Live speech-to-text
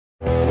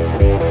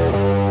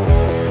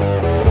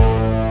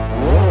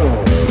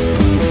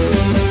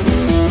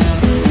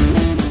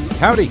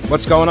Howdy,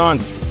 what's going on?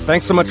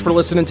 Thanks so much for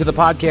listening to the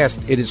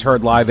podcast. It is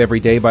heard live every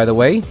day, by the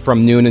way,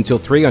 from noon until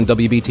 3 on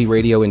WBT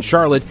Radio in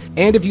Charlotte.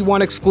 And if you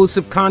want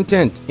exclusive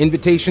content,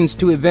 invitations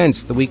to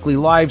events, the weekly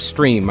live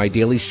stream, my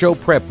daily show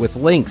prep with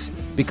links,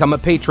 become a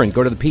patron.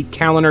 Go to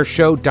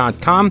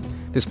thepetekallinershow.com.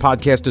 This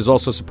podcast is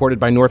also supported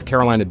by North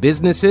Carolina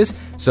businesses,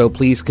 so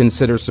please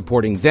consider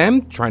supporting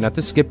them. Try not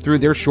to skip through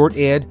their short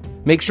ad.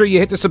 Make sure you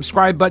hit the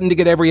subscribe button to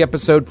get every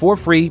episode for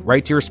free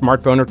right to your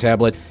smartphone or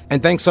tablet.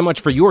 And thanks so much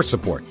for your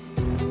support.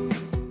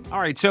 All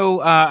right,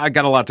 so I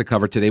got a lot to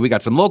cover today. We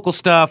got some local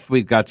stuff.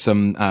 We've got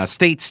some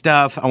state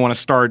stuff. I want to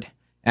start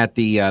at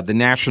the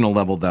national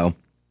level, though,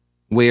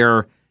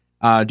 where,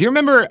 do you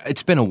remember,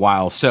 it's been a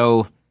while,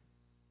 so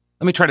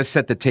let me try to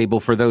set the table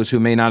for those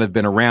who may not have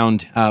been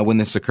around when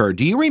this occurred.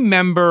 Do you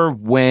remember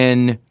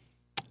when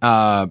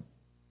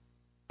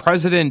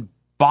President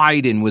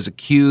Biden was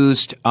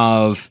accused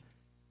of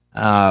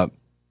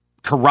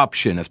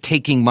corruption, of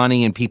taking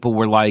money, and people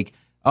were like,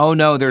 oh,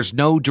 no, there's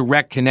no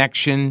direct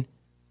connection.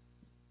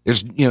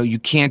 You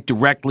can't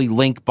directly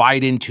link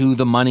Biden to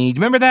the money. Do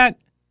you remember that?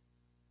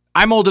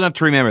 I'm old enough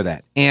to remember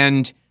that.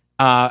 And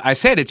I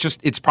said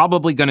it's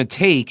probably going to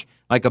take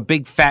like a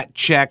big fat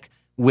check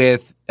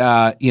with,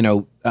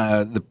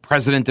 the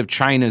president of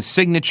China's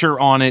signature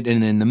on it.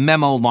 And in the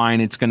memo line,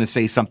 it's going to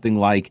say something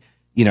like,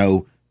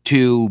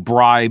 to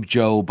bribe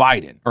Joe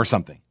Biden or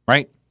something,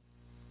 right?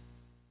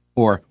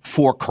 Or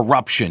for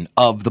corruption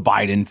of the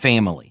Biden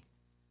family.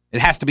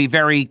 It has to be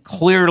very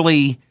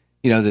clearly,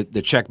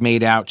 the check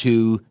made out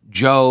to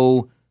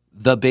Joe,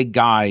 the big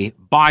guy,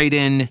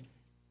 Biden,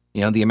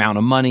 the amount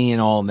of money and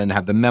all, and then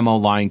have the memo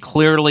line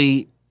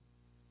clearly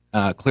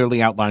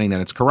outlining that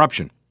it's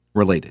corruption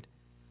related.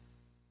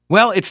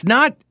 Well,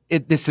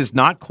 this is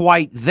not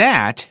quite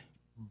that,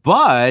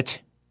 but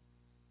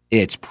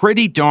it's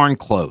pretty darn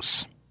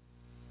close.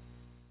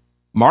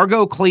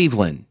 Margot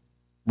Cleveland,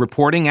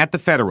 reporting at The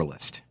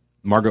Federalist.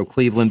 Margot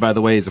Cleveland, by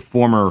the way, is a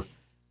former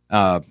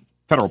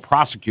federal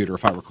prosecutor,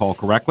 if I recall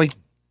correctly.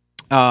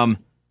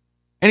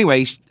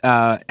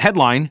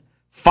 Headline,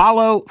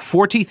 follow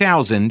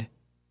 40,000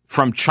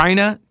 from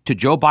China to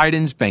Joe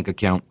Biden's bank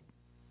account.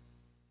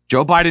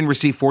 Joe Biden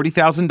received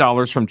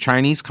 $40,000 from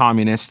Chinese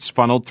communists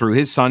funneled through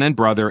his son and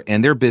brother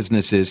and their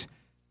businesses.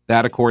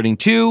 That, according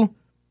to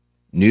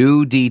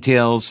new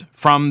details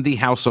from the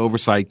House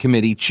Oversight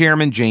Committee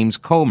Chairman James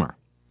Comer.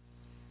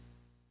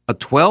 A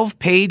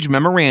 12-page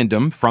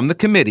memorandum from the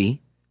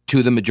committee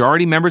to the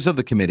majority members of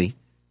the committee,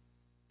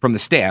 from the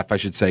staff, I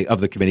should say, of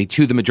the committee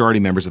to the majority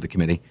members of the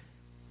committee,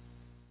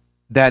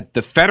 that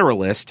the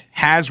Federalist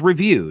has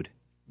reviewed,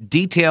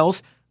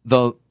 details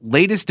the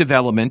latest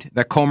development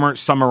that Comer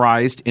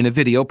summarized in a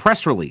video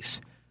press release.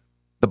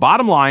 The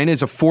bottom line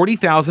is a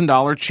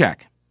 $40,000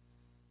 check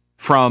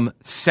from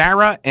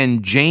Sarah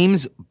and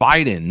James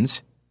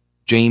Bidens.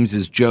 James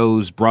is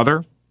Joe's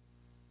brother.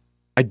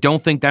 I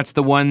don't think that's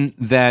the one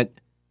that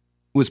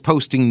was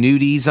posting nude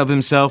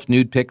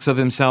pics of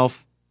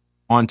himself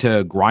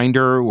onto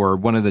Grindr or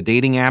one of the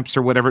dating apps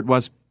or whatever it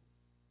was.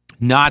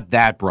 Not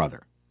that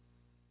brother.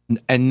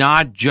 And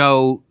not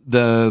Joe,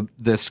 the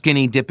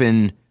skinny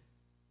dipping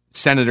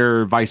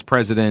senator, vice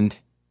president.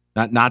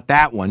 Not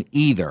that one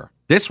either.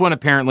 This one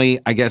apparently,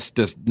 I guess,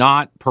 does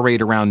not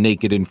parade around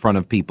naked in front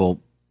of people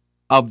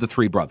of the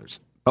three brothers.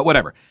 But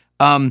whatever.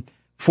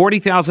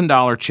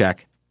 $40,000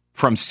 check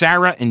from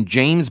Sarah and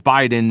James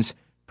Biden's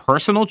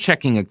personal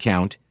checking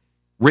account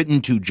written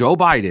to Joe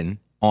Biden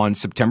on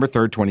September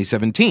 3rd,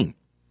 2017.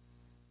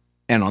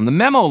 And on the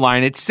memo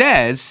line, it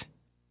says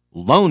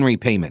loan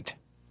repayment.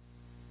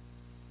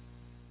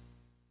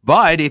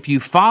 But if you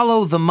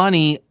follow the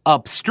money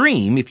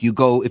upstream, if you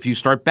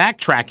start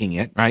backtracking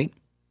it, right,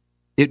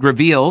 it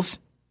reveals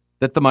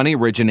that the money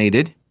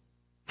originated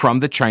from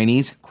the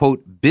Chinese,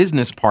 quote,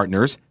 business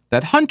partners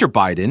that Hunter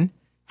Biden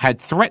had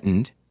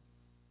threatened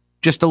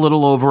just a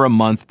little over a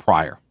month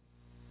prior.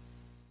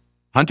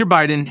 Hunter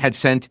Biden had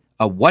sent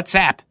a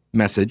WhatsApp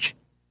message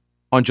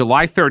on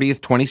July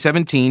 30th,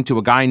 2017 to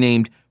a guy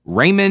named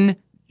Raymond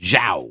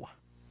Zhao,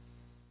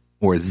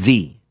 or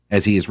Z,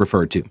 as he is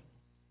referred to.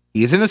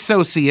 He is an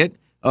associate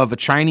of a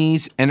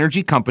Chinese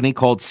energy company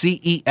called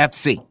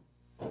CEFC,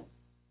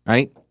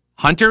 right?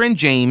 Hunter and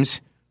James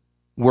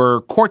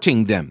were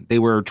courting them. They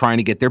were trying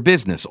to get their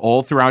business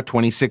all throughout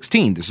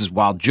 2016. This is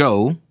while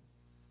Joe,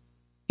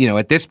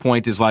 at this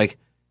point is like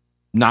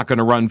not going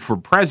to run for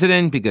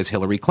president because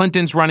Hillary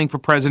Clinton's running for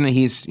president.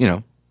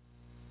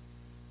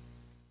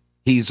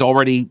 He's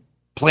already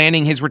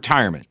planning his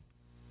retirement,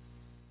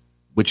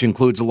 which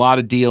includes a lot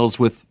of deals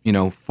with,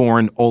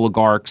 foreign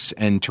oligarchs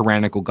and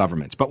tyrannical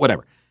governments. But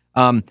whatever.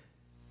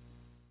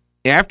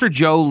 After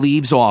Joe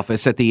leaves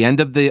office at the end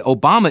of the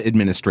Obama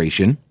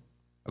administration,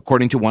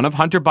 according to one of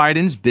Hunter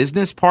Biden's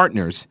business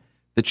partners,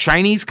 the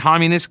Chinese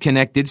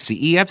communist-connected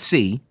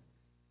CEFC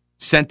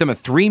sent them a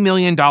 $3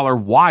 million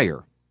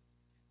wire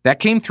that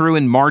came through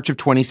in March of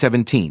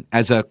 2017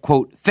 as a,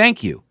 quote,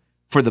 thank you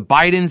for the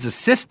Biden's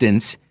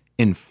assistance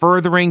in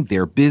furthering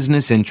their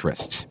business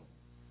interests.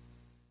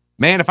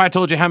 Man, if I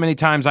told you how many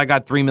times I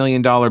got $3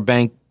 million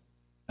bank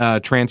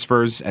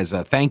transfers as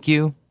a thank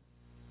you.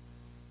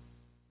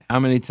 How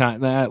many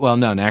times? Well,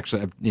 no,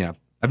 actually,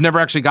 I've never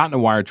actually gotten a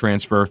wire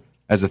transfer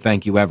as a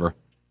thank you ever.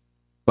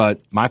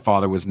 But my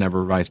father was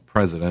never vice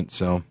president,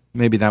 so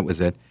maybe that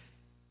was it.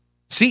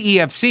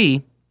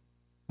 CEFC,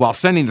 while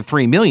sending the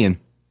 $3 million,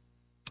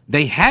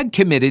 they had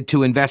committed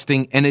to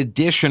investing an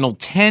additional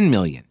 $10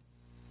 million.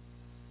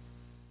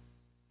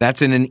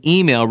 That's in an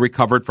email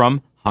recovered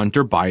from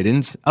Hunter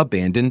Biden's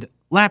abandoned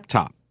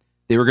laptop.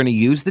 They were going to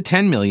use the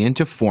 $10 million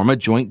to form a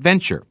joint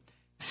venture.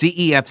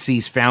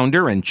 CEFC's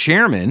founder and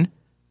chairman,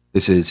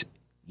 this is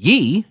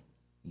Yi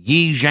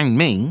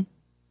Jianming.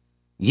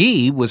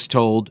 Yi was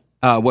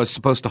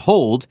supposed to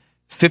hold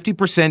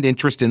 50%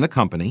 interest in the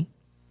company.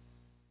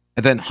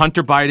 And then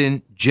Hunter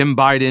Biden, Jim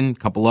Biden, a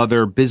couple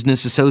other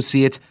business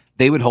associates,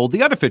 they would hold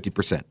the other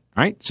 50%. All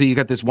right. So you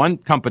got this one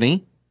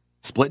company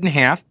split in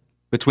half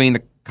between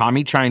the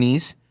commie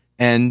Chinese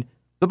and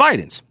the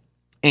Bidens,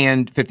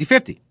 and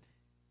 50-50.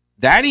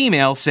 That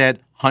email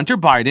said Hunter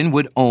Biden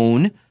would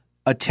own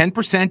a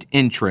 10%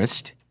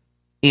 interest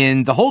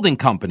in the holding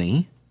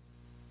company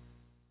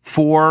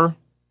for,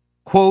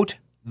 quote,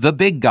 the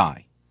big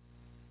guy.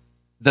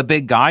 The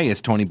big guy, as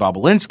Tony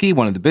Bobulinski,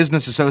 one of the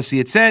business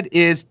associates, said,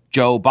 is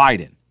Joe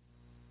Biden.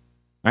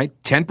 Right?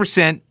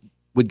 10%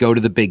 would go to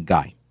the big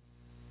guy.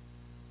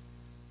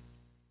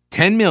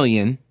 $10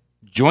 million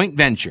joint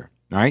venture,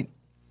 right?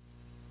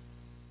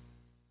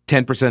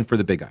 10% for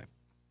the big guy.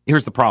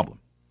 Here's the problem.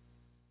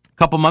 A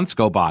couple months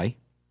go by,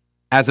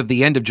 as of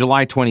the end of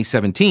July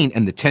 2017,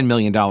 and the $10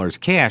 million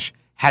cash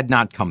had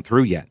not come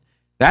through yet.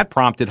 That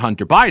prompted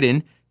Hunter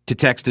Biden to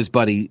text his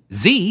buddy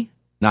Z,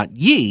 not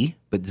Yi,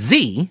 but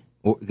Z,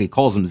 or he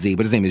calls him Z,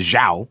 but his name is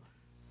Zhao.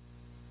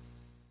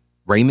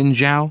 Raymond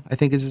Zhao, I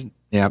think is his.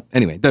 Yeah,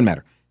 anyway, doesn't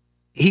matter.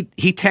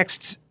 He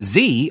texts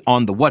Z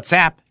on the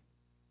WhatsApp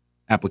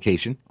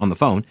application on the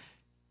phone,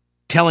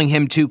 telling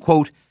him to,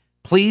 quote,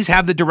 please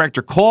have the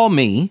director call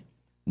me,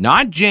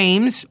 not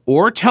James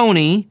or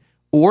Tony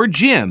or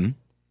Jim.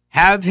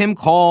 Have him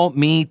call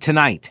me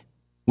tonight,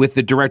 with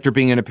the director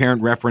being an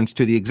apparent reference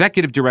to the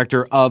executive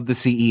director of the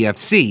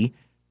CEFC.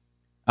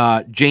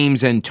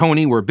 James and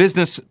Tony were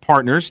business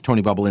partners,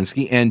 Tony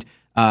Bobulinski, and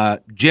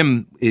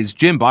Jim is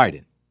Jim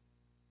Biden,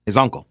 his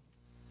uncle.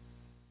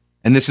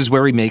 And this is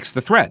where he makes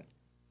the threat.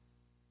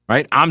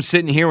 Right? I'm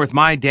sitting here with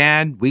my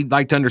dad. We'd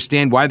like to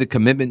understand why the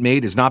commitment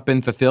made has not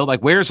been fulfilled.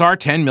 Like, where's our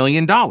 $10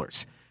 million?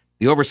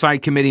 The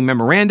Oversight Committee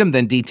memorandum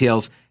then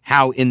details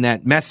how in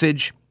that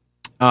message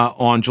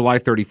on July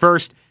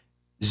 31st,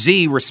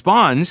 Z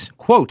responds,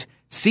 quote,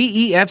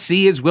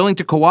 CEFC is willing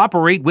to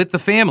cooperate with the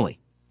family.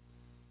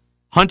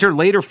 Hunter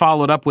later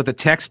followed up with a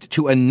text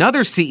to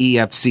another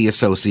CEFC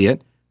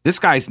associate. This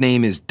guy's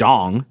name is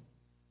Dong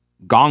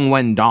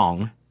Wen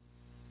Dong.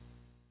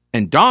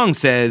 And Dong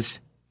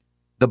says,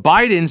 the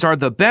Bidens are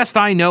the best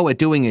I know at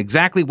doing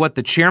exactly what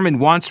the chairman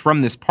wants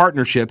from this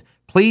partnership.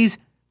 Please,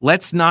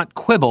 let's not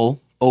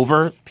quibble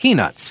over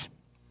peanuts.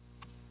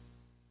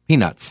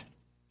 Peanuts.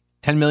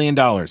 $10 million.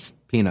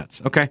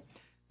 Peanuts. Okay.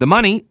 The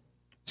money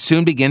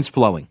soon begins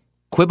flowing.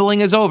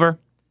 Quibbling is over.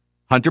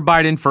 Hunter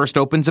Biden first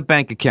opens a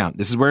bank account.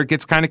 This is where it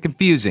gets kind of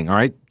confusing, all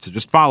right? So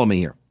just follow me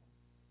here.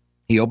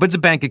 He opens a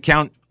bank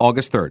account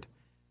August 3rd.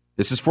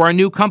 This is for a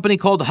new company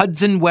called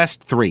Hudson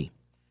West 3.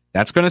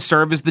 That's going to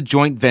serve as the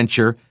joint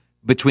venture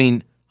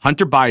between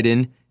Hunter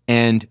Biden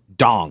and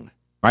Dong,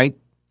 right?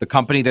 The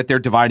company that they're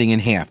dividing in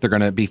half. They're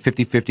going to be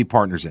 50-50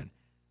 partners in.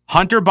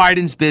 Hunter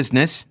Biden's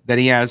business that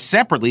he has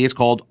separately is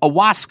called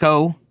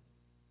Owasco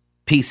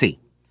PC.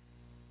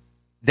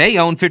 They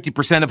own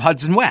 50% of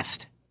Hudson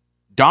West.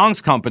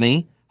 Dong's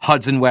company,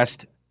 Hudson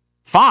West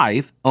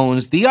 5,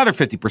 owns the other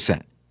 50%.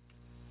 A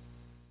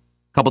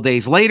couple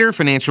days later,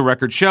 financial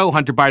records show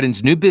Hunter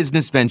Biden's new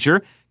business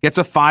venture gets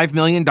a $5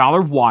 million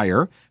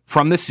wire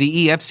from the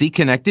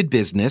CEFC-connected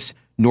business,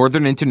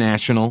 Northern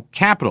International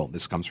Capital.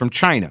 This comes from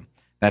China.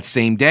 That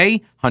same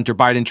day, Hunter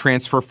Biden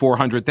transfers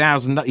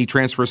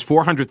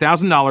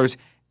 $400,000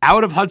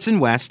 out of Hudson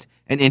West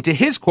and into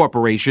his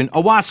corporation,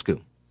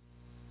 Owasco.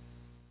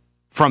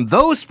 From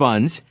those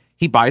funds,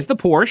 he buys the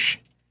Porsche,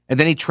 and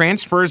then he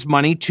transfers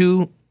money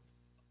to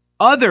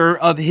other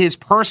of his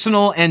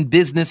personal and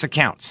business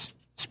accounts.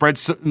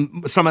 Spreads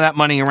some of that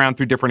money around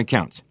through different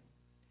accounts.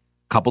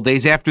 A couple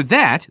days after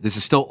that, this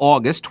is still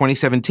August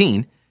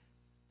 2017,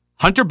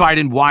 Hunter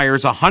Biden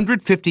wires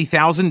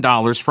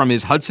 $150,000 from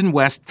his Hudson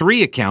West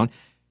 3 account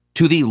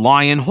to the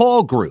Lion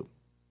Hall Group.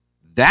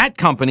 That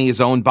company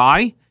is owned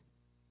by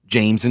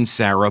James and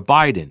Sarah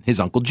Biden, his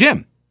Uncle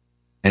Jim,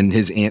 and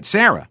his Aunt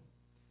Sarah.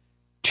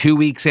 2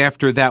 weeks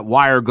after that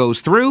wire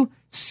goes through,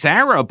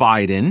 Sarah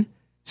Biden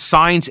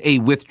signs a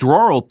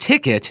withdrawal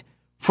ticket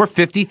for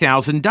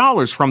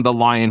 $50,000 from the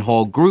Lion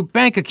Hall Group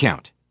bank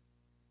account.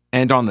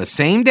 And on the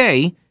same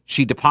day,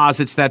 she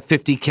deposits that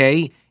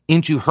 $50K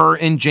into her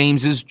and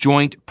James's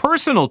joint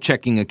personal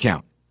checking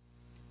account.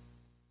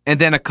 And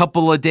then a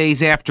couple of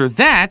days after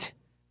that,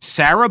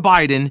 Sarah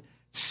Biden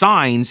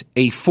signs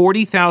a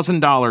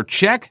 $40,000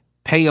 check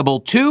payable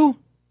to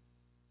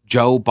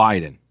Joe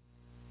Biden.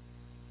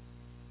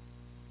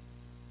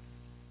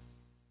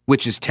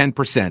 which is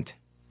 10%.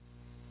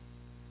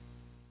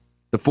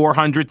 The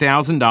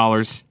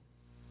 $400,000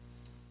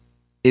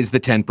 is the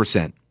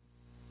 10%.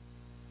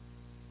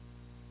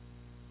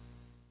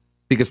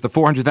 Because the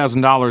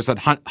 $400,000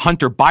 that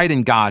Hunter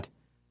Biden got,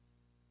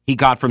 he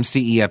got from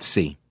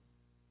CEFC.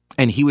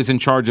 And he was in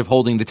charge of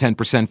holding the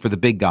 10% for the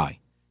big guy.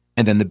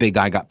 And then the big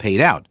guy got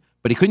paid out.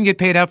 But he couldn't get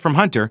paid out from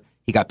Hunter.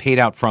 He got paid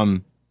out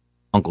from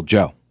Uncle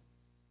Joe.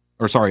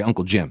 Or sorry,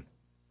 Uncle Jim.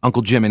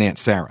 Uncle Jim and Aunt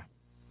Sarah.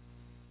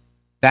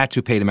 That's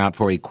who paid him out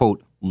for a,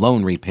 quote,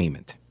 loan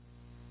repayment.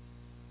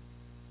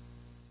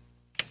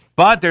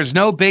 But there's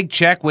no big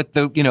check with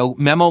the,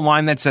 memo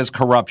line that says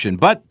corruption.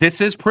 But this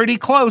is pretty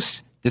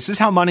close. This is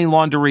how money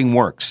laundering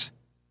works.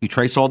 You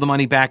trace all the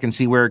money back and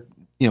see where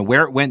it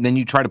went, and then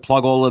you try to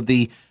plug all of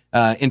the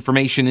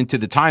information into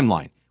the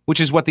timeline, which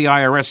is what the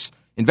IRS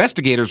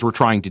investigators were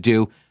trying to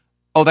do.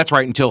 Oh, that's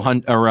right, until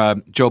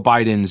Joe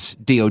Biden's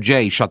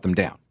DOJ shut them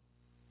down.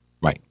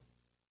 Right.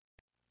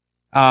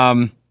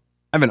 I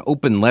have an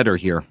open letter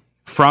here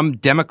from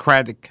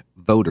Democratic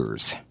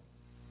voters.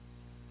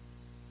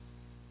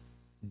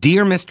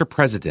 Dear Mr.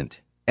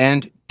 President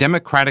and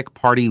Democratic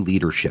Party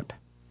leadership,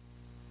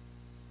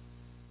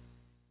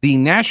 the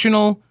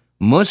National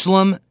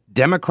Muslim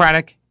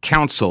Democratic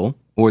Council,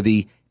 or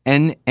the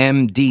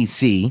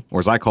NMDC, or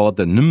as I call it,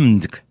 the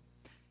NMDC,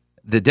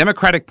 the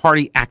Democratic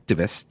Party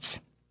activists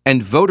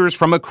and voters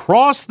from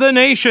across the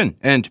nation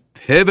and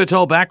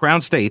pivotal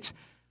background states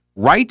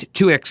write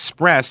to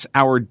express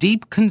our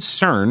deep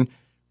concern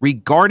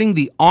regarding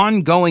the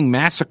ongoing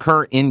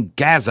massacre in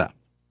Gaza.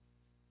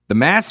 The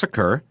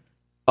massacre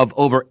of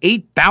over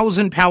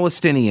 8,000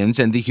 Palestinians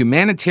and the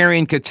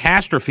humanitarian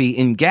catastrophe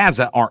in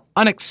Gaza are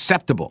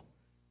unacceptable.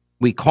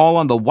 We call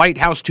on the White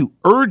House to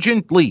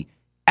urgently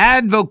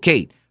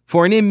advocate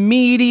for an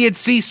immediate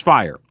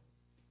ceasefire.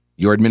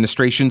 Your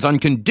administration's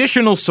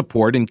unconditional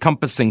support,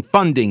 encompassing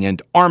funding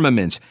and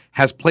armaments,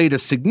 has played a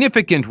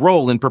significant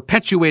role in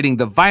perpetuating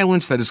the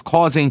violence that is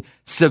causing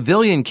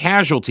civilian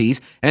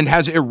casualties and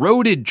has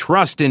eroded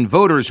trust in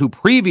voters who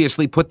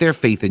previously put their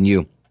faith in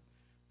you.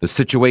 The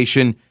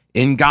situation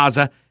in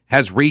Gaza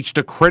has reached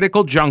a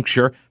critical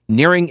juncture,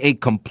 nearing a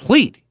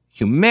complete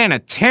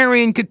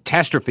humanitarian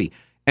catastrophe,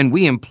 and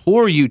we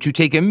implore you to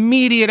take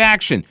immediate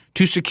action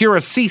to secure a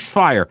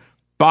ceasefire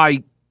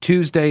by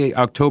Tuesday,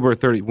 October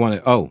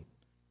 31. Oh,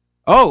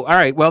 all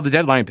right. Well, the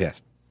deadline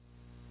passed.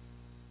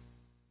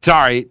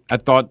 Sorry, I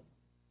thought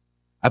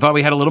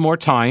we had a little more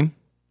time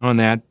on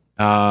that.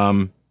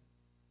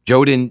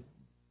 Joe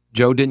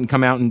didn't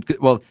come out and,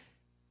 well,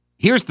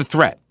 here's the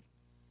threat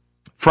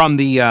from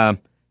the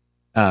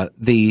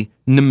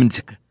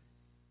NMDC,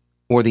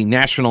 or the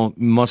National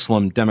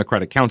Muslim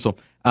Democratic Council,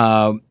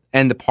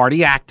 and the party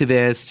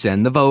activists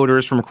and the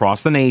voters from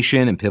across the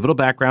nation and pivotal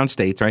background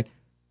states, right?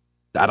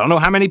 I don't know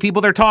how many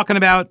people they're talking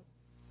about,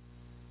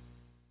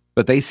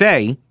 but they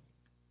say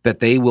that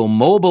they will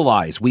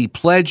mobilize. We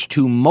pledge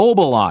to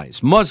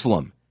mobilize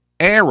Muslim,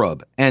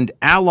 Arab, and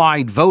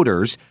allied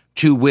voters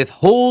to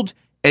withhold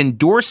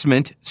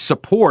endorsement,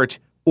 support,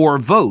 or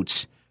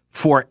votes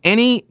for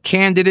any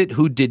candidate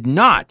who did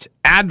not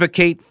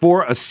advocate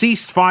for a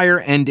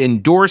ceasefire and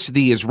endorse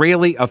the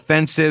Israeli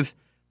offensive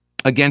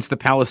against the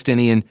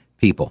Palestinian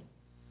people.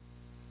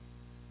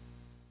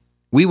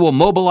 We will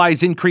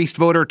mobilize increased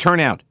voter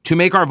turnout to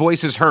make our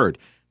voices heard.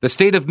 The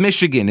state of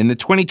Michigan in the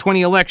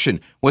 2020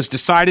 election was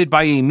decided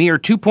by a mere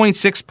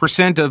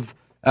 2.6% of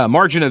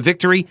margin of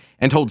victory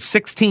and holds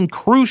 16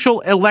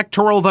 crucial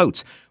electoral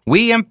votes.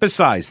 We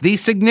emphasize the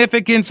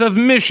significance of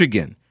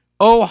Michigan,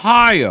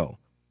 Ohio,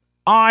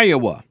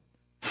 Iowa,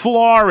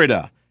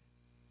 Florida.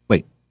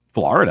 Wait,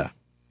 Florida?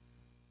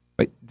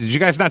 Wait, did you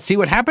guys not see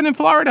what happened in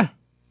Florida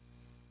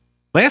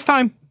last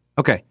time?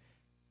 Okay.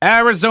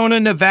 Arizona,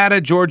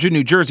 Nevada, Georgia,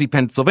 New Jersey,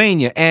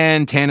 Pennsylvania,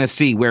 and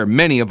Tennessee, where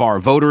many of our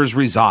voters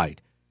reside.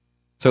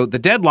 So the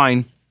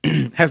deadline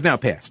has now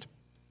passed.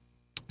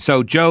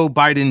 So Joe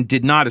Biden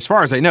did not, as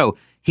far as I know,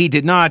 he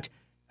did not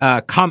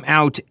come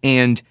out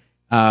and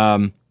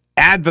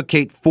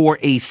advocate for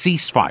a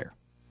ceasefire.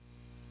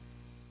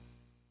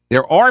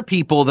 There are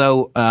people,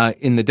 though,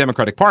 in the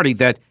Democratic Party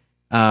that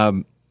have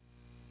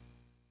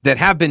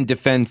been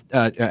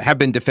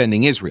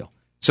defending Israel.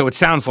 So it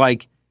sounds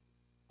like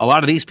a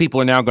lot of these people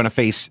are now going to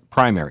face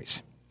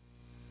primaries.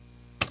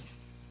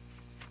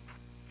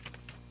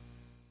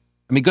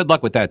 I mean, good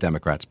luck with that,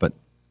 Democrats. But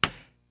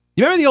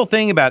you remember the old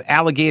thing about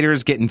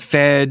alligators getting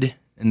fed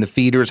and the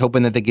feeders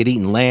hoping that they get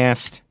eaten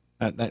last?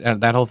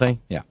 That whole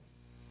thing? Yeah.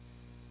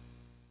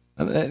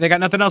 They got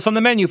nothing else on the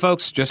menu,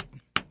 folks. Just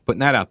putting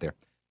that out there.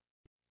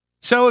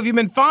 So have you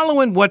been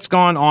following what's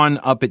gone on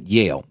up at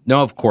Yale?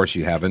 No, of course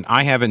you haven't.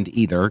 I haven't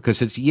either,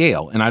 because it's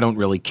Yale, and I don't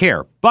really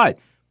care. But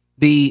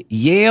the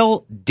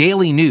Yale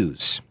Daily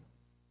News,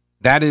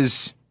 that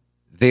is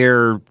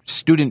their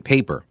student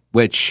paper,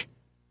 which,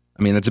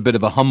 I mean, that's a bit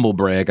of a humble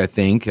brag, I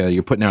think.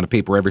 You're putting out a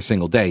paper every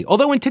single day.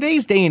 Although in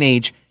today's day and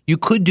age, you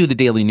could do the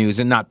Daily News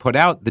and not put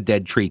out the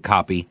dead tree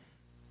copy.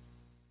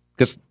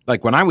 Because,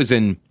 like, when I was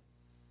in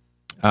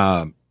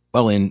high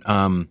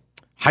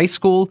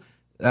school,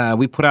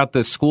 we put out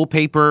the school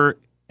paper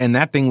and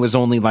that thing was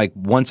only like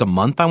once a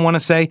month, I want to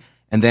say.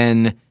 And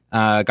then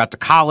got to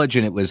college,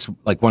 and it was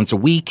like once a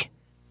week.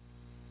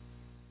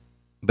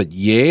 But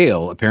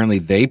Yale, apparently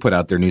they put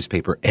out their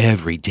newspaper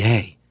every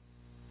day.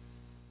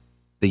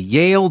 The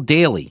Yale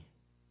Daily.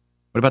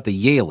 What about the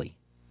Yaley?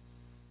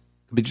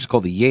 Could be just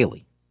called the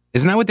Yaley.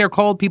 Isn't that what they're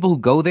called? People who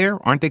go there?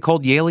 Aren't they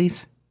called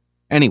Yaleys?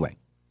 Anyway,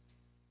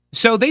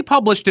 so they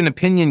published an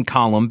opinion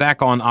column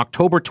back on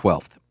October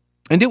 12th,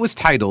 and it was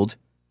titled,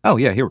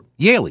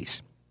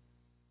 Yaleys.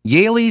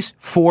 Yaleys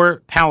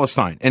for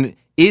Palestine. And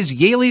is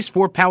Yaleys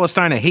for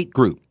Palestine a hate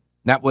group?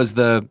 That was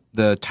the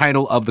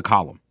title of the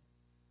column.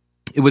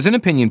 It was an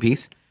opinion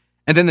piece.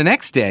 And then the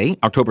next day,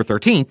 October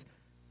 13th,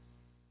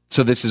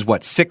 so this is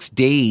 6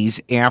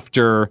 days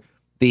after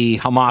the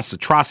Hamas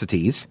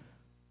atrocities,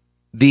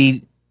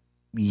 the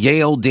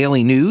Yale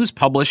Daily News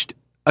published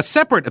a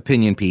separate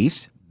opinion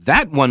piece.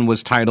 That one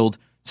was titled,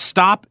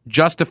 Stop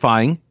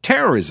Justifying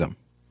Terrorism.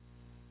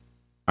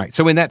 All right,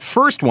 so in that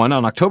first one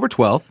on October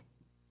 12th,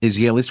 is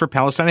Yaleys for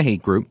Palestine a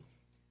hate group?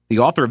 The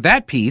author of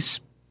that piece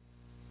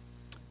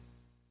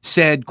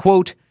said,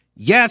 quote,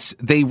 yes,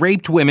 they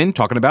raped women,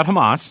 talking about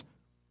Hamas.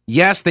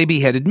 Yes, they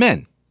beheaded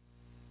men.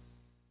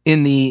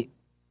 In the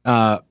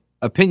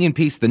opinion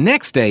piece the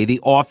next day, the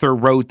author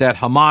wrote that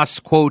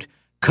Hamas, quote,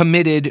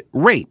 committed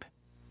rape.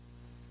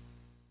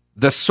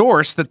 The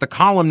source that the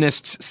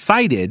columnists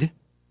cited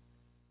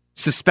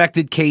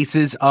suspected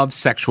cases of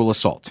sexual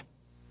assault.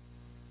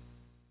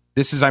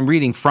 This is, I'm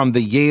reading from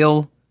the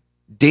Yale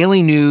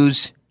Daily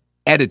News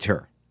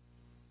editor.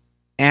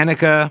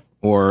 Annika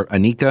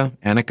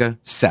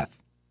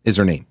Seth is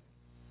her name.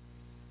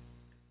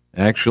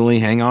 Actually,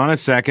 hang on a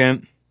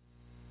second.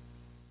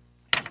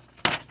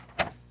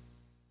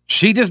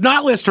 She does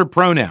not list her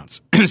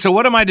pronouns. So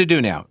what am I to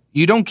do now?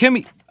 You don't give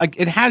me...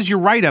 It has your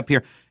right up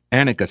here.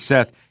 Annika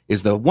Seth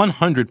is the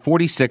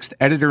 146th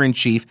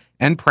editor-in-chief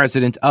and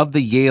president of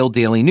the Yale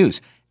Daily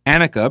News.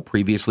 Annika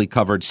previously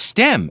covered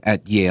STEM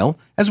at Yale,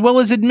 as well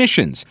as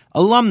admissions,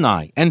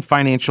 alumni, and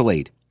financial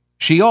aid.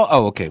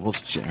 All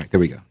right, there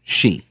we go.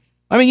 She.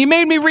 I mean, you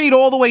made me read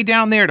all the way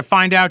down there to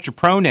find out your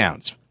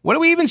pronouns. What are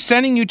we even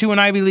sending you to an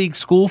Ivy League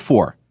school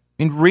for?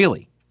 I mean,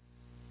 really?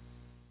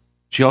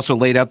 She also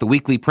laid out the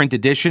weekly print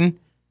edition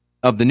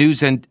of the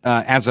news and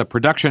as a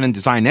production and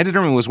design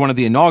editor, and was one of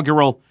the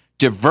inaugural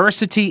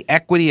Diversity,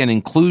 Equity, and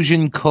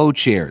Inclusion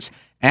co-chairs.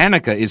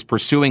 Annika is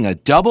pursuing a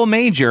double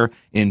major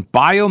in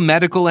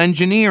biomedical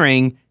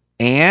engineering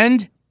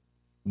and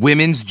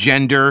women's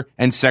gender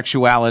and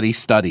sexuality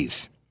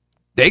studies.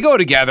 They go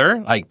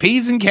together like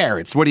peas and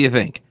carrots. What do you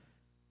think?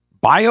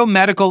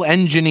 Biomedical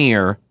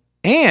engineer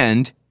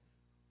and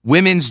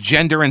women's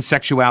gender and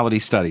sexuality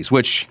studies,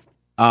 which,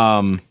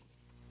 what's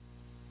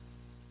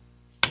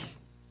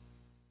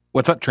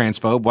up,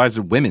 transphobe? Why is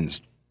it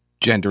women's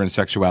gender and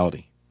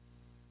sexuality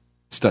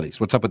studies?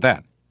 What's up with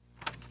that?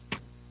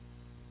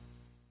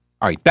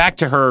 All right, back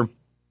to her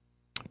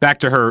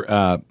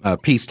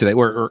piece today,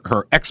 or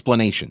her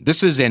explanation.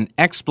 This is an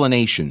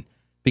explanation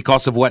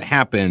because of what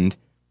happened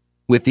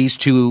with these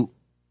two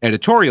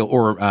editorial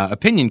or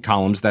opinion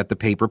columns that the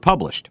paper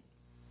published.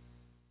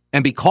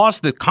 And because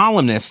the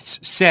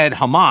columnists said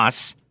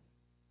Hamas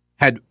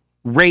had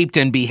raped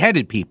and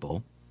beheaded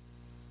people,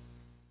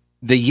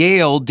 the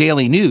Yale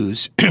Daily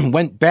News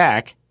went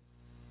back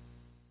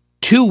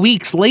 2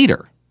 weeks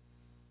later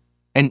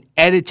and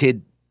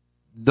edited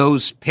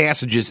those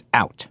passages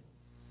out.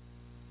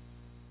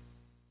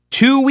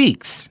 2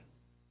 weeks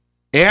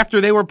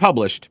after they were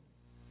published,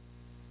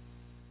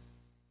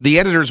 the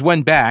editors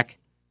went back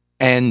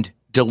and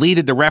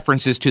deleted the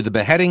references to the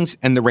beheadings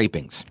and the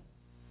rapings.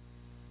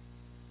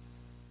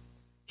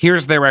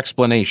 Here's their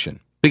explanation,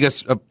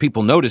 because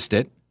people noticed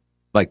it,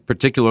 like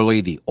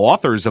particularly the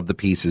authors of the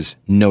pieces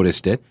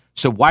noticed it.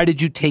 So why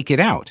did you take it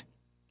out?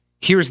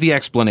 Here's the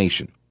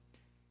explanation.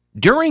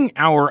 During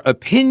our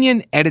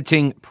opinion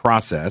editing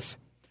process,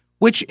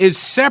 which is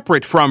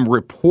separate from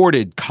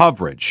reported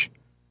coverage,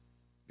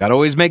 got to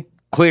always make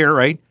clear,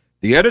 right?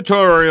 The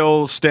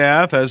editorial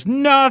staff has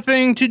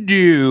nothing to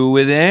do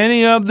with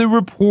any of the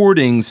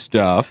reporting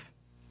stuff.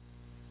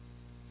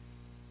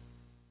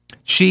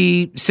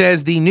 She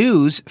says the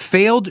news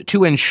failed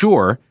to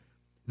ensure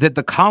that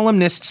the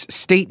columnists'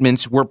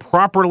 statements were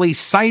properly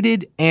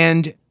cited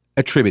and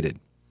attributed.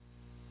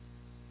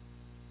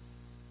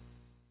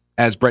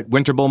 As Brett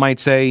Winterble might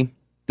say,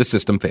 the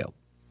system failed.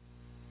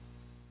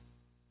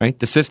 Right?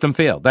 The system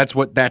failed.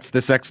 That's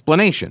this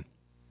explanation.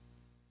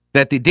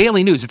 That the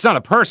Daily News, it's not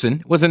a person,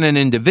 it wasn't an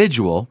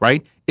individual,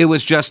 right? It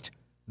was just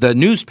the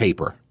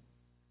newspaper,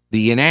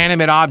 the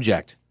inanimate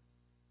object,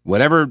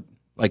 whatever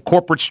like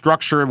corporate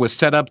structure was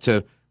set up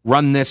to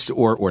run this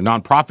or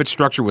nonprofit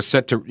structure was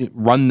set to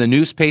run the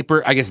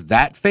newspaper. I guess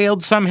that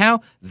failed somehow.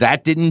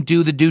 That didn't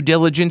do the due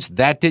diligence.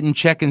 That didn't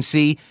check and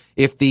see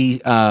if these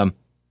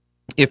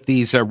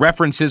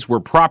references were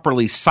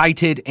properly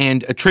cited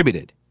and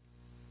attributed.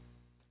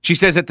 She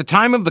says at the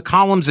time of the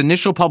column's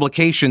initial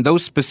publication,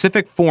 those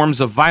specific forms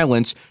of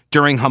violence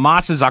during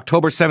Hamas's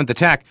October 7th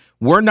attack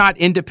were not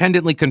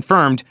independently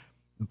confirmed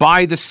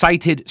by the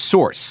cited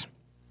source.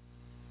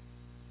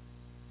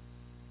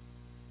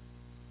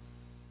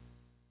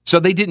 So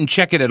they didn't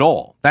check it at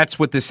all. That's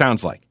what this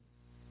sounds like.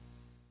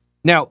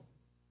 Now,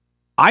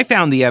 I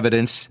found the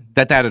evidence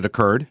that had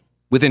occurred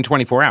within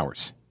 24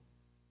 hours.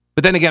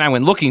 But then again, I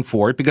went looking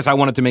for it because I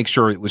wanted to make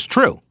sure it was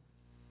true.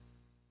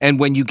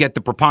 And when you get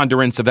the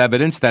preponderance of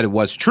evidence that it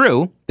was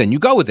true, then you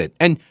go with it.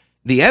 And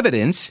the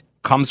evidence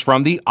comes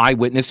from the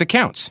eyewitness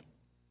accounts.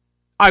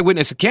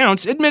 Eyewitness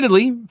accounts,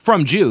 admittedly,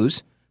 from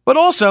Jews, but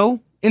also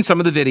in some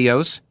of the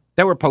videos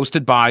that were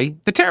posted by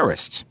the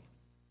terrorists.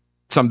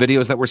 Some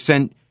videos that were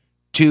sent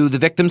to the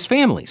victims'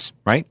 families,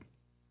 right?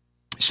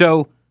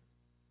 So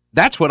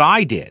that's what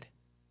I did.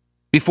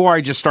 Before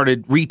I just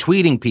started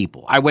retweeting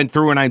people, I went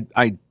through and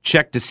I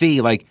checked to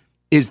see, like,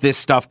 is this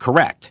stuff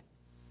correct?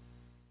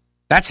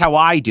 That's how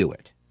I do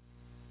it.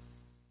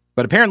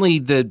 But apparently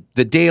the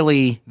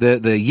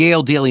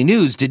Yale Daily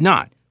News did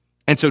not.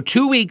 And so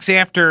 2 weeks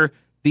after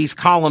these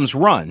columns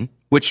run,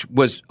 which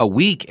was a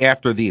week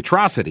after the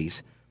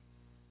atrocities,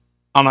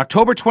 on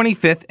October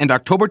 25th and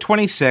October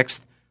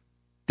 26th,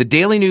 the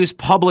Daily News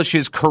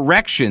publishes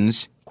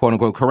corrections,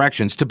 quote-unquote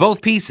corrections, to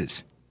both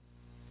pieces.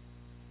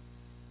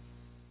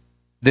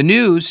 The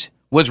news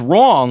was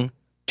wrong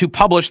to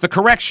publish the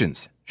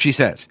corrections, she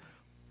says.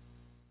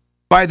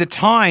 By the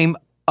time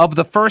of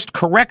the first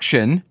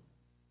correction,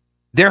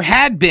 there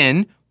had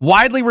been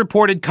widely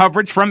reported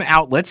coverage from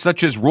outlets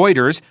such as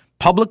Reuters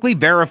publicly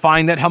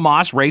verifying that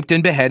Hamas raped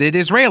and beheaded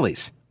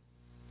Israelis.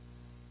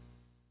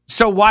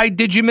 So why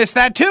did you miss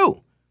that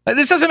too?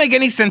 This doesn't make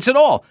any sense at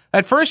all.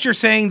 At first you're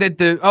saying that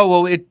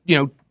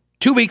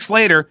 2 weeks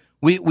later,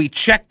 we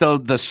checked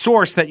the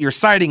source that you're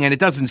citing and it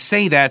doesn't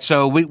say that,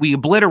 so we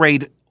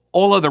obliterate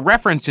all of the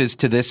references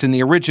to this in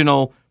the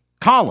original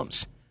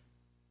columns.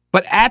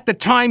 But at the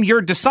time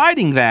you're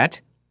deciding that,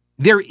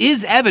 there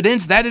is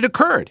evidence that it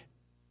occurred.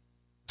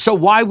 So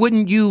why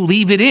wouldn't you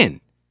leave it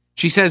in?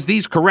 She says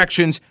these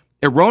corrections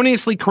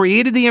erroneously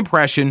created the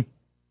impression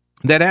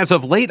that as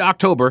of late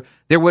October,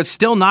 there was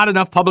still not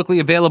enough publicly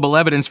available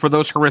evidence for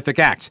those horrific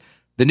acts.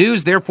 The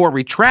news therefore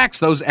retracts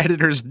those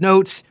editors'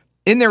 notes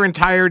in their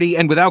entirety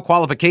and without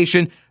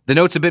qualification. The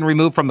notes have been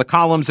removed from the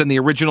columns and the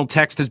original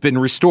text has been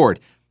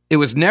restored. It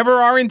was never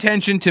our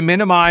intention to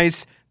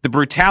minimize the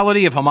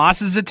brutality of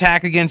Hamas's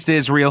attack against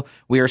Israel.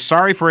 We are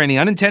sorry for any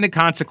unintended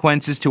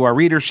consequences to our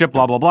readership,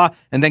 blah, blah, blah.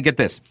 And then get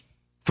this.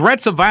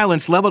 Threats of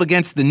violence leveled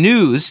against the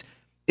news,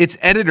 its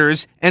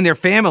editors, and their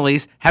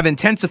families have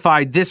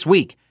intensified this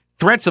week.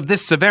 Threats of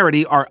this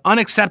severity are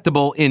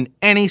unacceptable in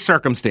any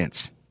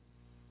circumstance.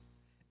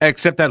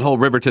 Except that whole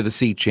river to the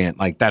sea chant.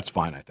 Like, that's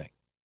fine, I think.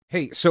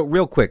 Hey, so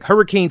real quick,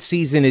 hurricane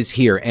season is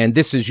here, and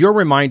this is your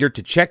reminder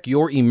to check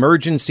your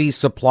emergency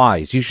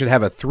supplies. You should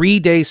have a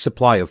 3-day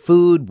supply of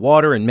food,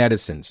 water, and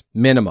medicines,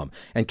 minimum.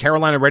 And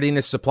Carolina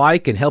Readiness Supply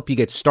can help you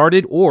get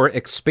started or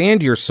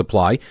expand your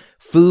supply.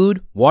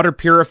 Food, water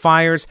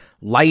purifiers,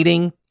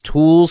 lighting,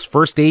 tools,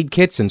 first aid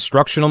kits,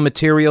 instructional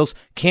materials,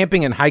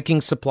 camping and hiking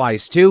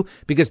supplies too,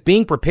 because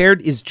being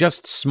prepared is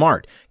just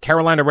smart.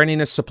 Carolina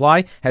Readiness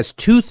Supply has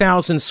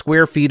 2,000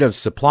 square feet of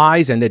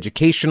supplies and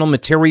educational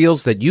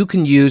materials that you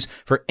can use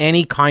for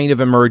any kind of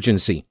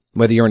emergency.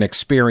 Whether you're an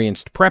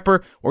experienced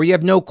prepper or you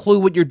have no clue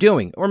what you're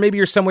doing, or maybe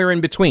you're somewhere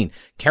in between,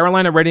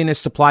 Carolina Readiness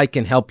Supply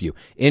can help you.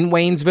 In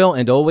Waynesville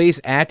and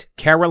always at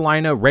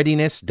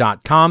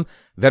carolinareadiness.com.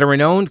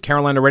 Veteran-owned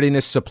Carolina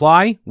Readiness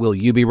Supply. Will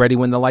you be ready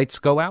when the lights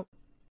go out?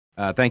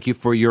 Thank you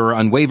for your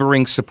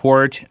unwavering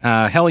support,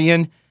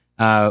 Hellion,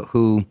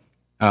 who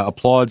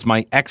applauds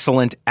my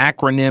excellent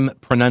acronym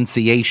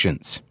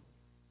pronunciations.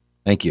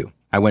 Thank you.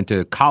 I went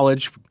to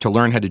college to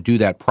learn how to do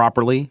that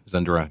properly. It was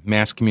under a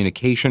mass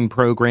communication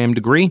program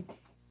degree.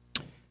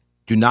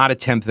 Do not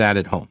attempt that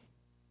at home.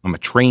 I'm a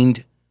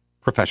trained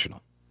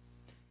professional.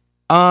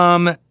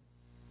 Let's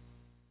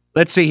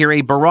see here.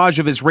 A barrage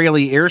of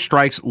Israeli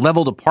airstrikes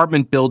leveled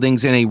apartment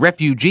buildings in a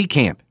refugee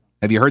camp.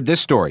 Have you heard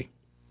this story?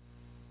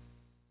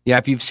 Yeah,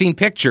 if you've seen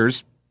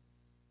pictures,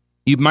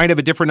 you might have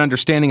a different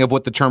understanding of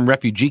what the term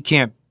refugee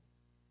camp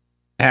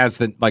has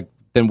than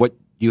what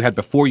you had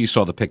before you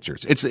saw the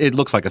pictures. It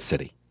looks like a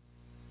city.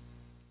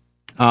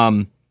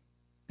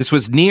 This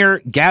was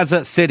near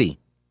Gaza City.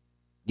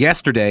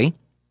 Yesterday,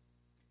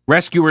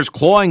 rescuers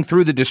clawing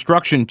through the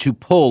destruction to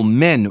pull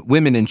men,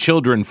 women, and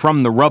children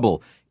from the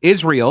rubble.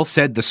 Israel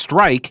said the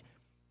strike,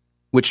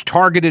 which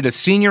targeted a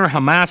senior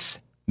Hamas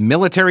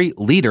military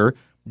leader,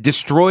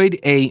 destroyed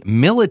a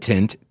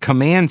militant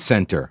command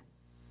center.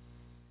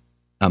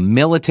 A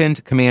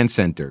militant command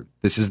center.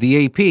 This is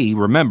the AP.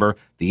 Remember,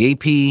 the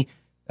AP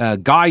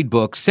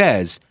guidebook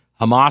says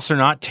Hamas are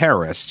not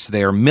terrorists.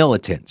 They are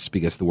militants,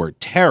 because the word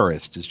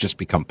terrorist has just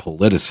become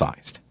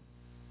politicized.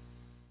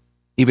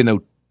 Even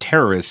though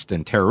terrorist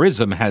and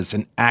terrorism has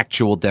an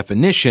actual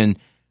definition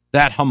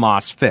that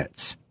Hamas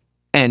fits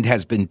and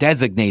has been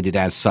designated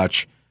as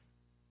such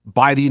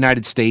by the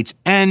United States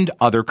and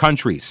other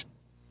countries.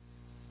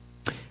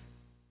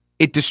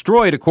 It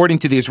destroyed, according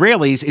to the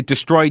Israelis, it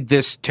destroyed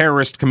this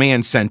terrorist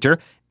command center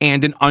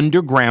and an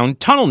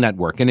underground tunnel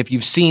network. And if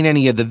you've seen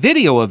any of the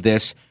video of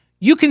this,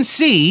 you can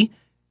see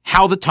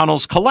how the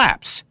tunnels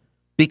collapse,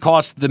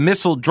 because the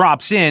missile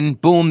drops in,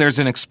 boom, there's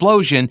an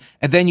explosion,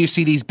 and then you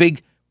see these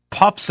big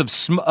puffs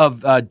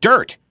of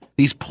dirt,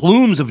 these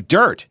plumes of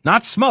dirt,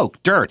 not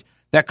smoke, dirt,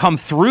 that come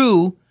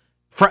through,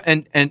 or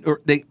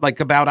they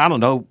like about, I don't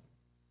know,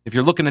 if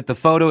you're looking at the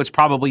photo, it's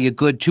probably a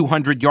good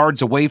 200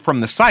 yards away from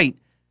the site,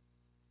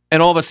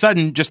 and all of a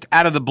sudden, just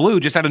out of the blue,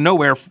 just out of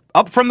nowhere,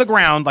 up from the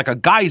ground, like a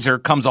geyser,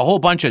 comes a whole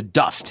bunch of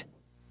dust.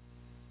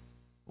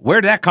 Where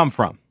did that come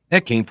from?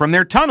 It came from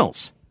their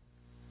tunnels.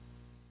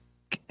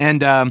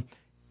 And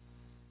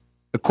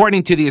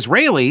according to the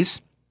Israelis,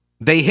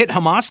 they hit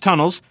Hamas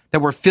tunnels that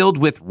were filled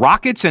with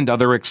rockets and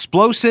other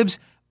explosives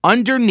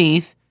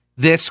underneath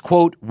this,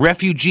 quote,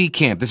 refugee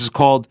camp. This is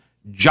called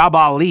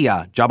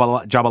Jabalia.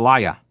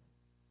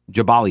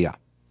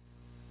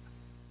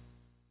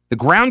 The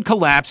ground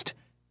collapsed.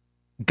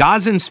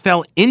 Gazans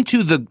fell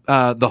into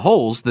the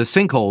holes, the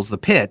sinkholes, the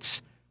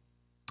pits.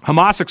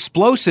 Hamas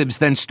explosives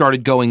then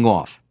started going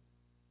off.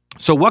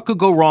 So what could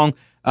go wrong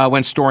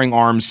when storing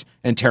arms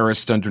and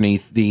terrorists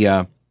underneath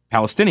the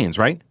Palestinians,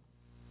 right?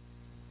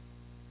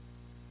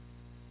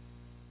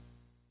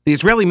 The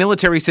Israeli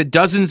military said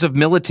dozens of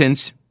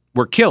militants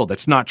were killed.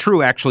 That's not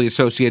true, actually,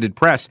 Associated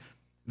Press.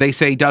 They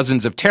say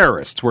dozens of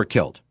terrorists were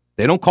killed.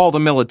 They don't call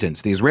them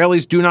militants. The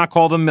Israelis do not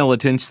call them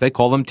militants. They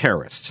call them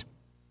terrorists,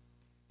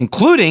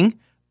 including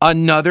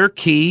another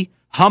key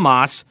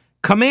Hamas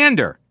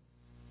commander.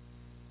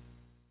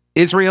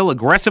 Israel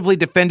aggressively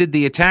defended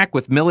the attack,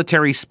 with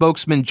military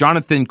spokesman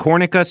Jonathan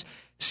Kornikas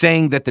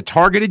saying that the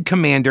targeted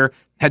commander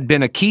had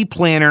been a key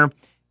planner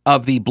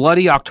of the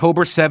bloody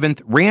October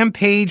 7th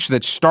rampage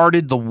that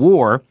started the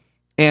war.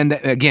 And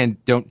again,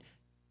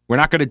 we're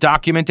not going to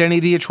document any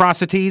of the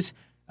atrocities.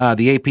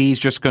 The AP is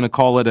just going to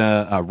call it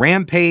a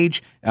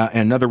rampage.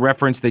 Another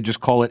reference, they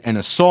just call it an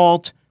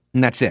assault,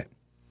 and that's it.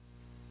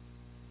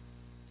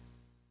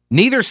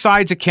 Neither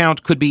side's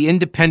account could be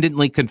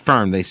independently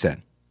confirmed, they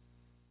said,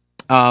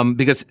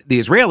 because the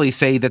Israelis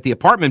say that the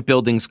apartment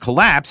buildings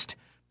collapsed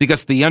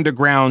because the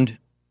underground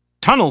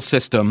tunnel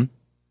system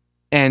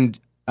and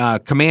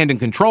command and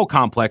control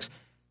complex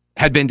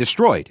had been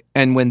destroyed.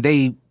 And when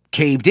they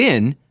caved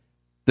in,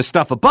 the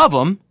stuff above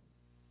them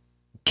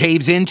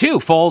caves in too,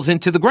 falls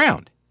into the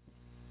ground.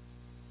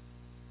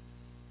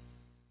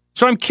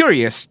 So I'm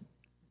curious,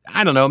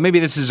 I don't know, maybe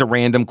this is a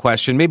random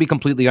question, maybe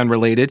completely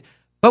unrelated,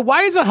 but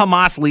why is a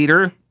Hamas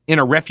leader in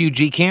a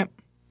refugee camp?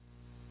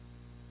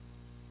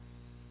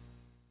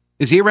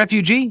 Is he a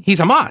refugee? He's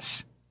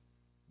Hamas.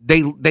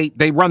 They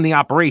run the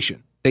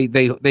operation.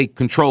 They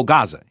control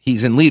Gaza.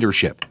 He's in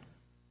leadership.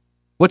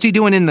 What's he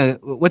doing in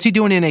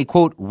a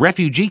quote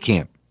refugee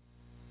camp?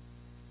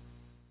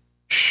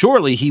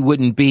 Surely he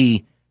wouldn't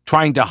be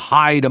trying to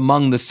hide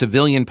among the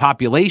civilian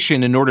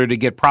population in order to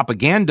get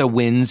propaganda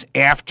wins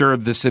after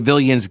the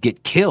civilians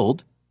get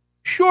killed.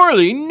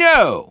 Surely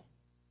no.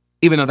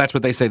 Even though that's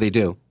what they say they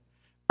do.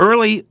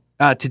 Early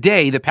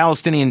today, the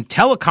Palestinian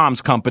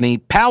telecoms company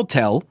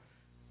Paltel,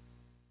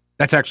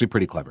 that's actually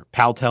pretty clever.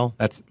 Paltel,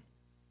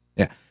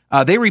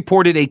 they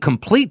reported a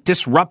complete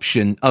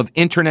disruption of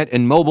internet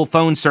and mobile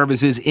phone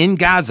services in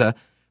Gaza,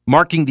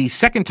 marking the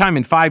second time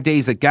in 5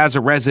 days that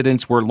Gaza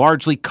residents were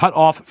largely cut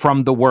off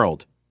from the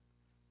world.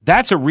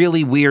 That's a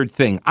really weird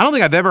thing. I don't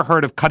think I've ever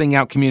heard of cutting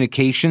out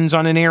communications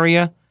on an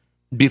area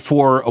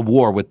before a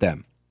war with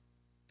them.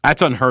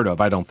 That's unheard of,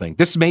 I don't think.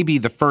 This may be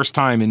the first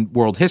time in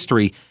world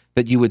history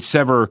that you would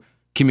sever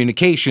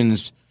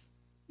communications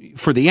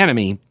for the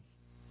enemy.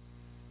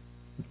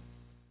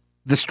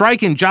 The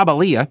strike in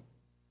Jabalia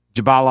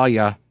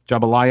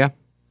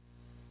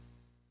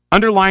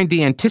underlined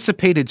the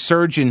anticipated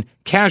surge in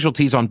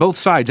casualties on both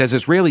sides as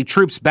Israeli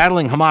troops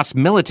battling Hamas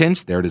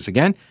militants, there it is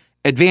again,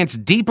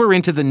 advanced deeper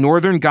into the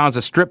northern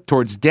Gaza Strip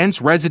towards dense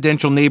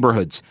residential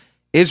neighborhoods.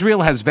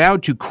 Israel has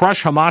vowed to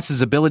crush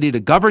Hamas's ability to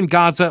govern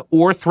Gaza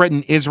or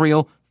threaten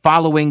Israel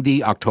following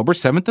the October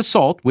 7th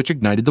assault, which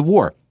ignited the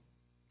war.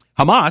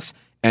 Hamas,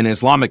 an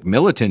Islamic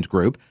militant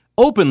group,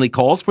 openly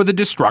calls for the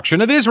destruction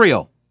of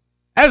Israel,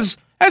 as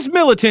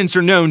militants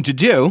are known to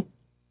do.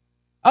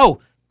 Oh,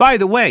 by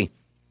the way,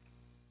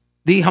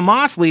 the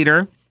Hamas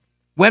leader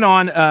went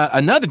on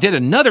did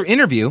another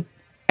interview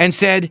and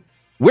said,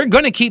 we're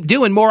going to keep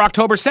doing more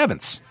October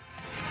 7ths.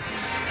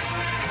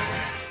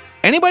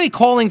 Anybody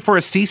calling for a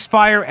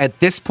ceasefire at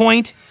this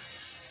point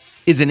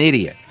is an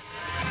idiot.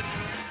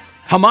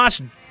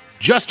 Hamas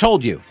just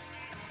told you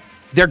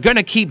they're going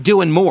to keep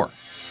doing more.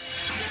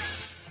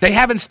 They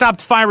haven't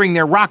stopped firing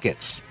their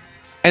rockets,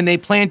 and they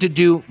plan to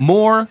do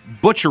more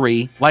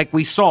butchery like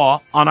we saw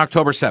on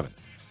October 7th.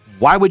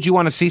 Why would you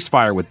want a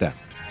ceasefire with them?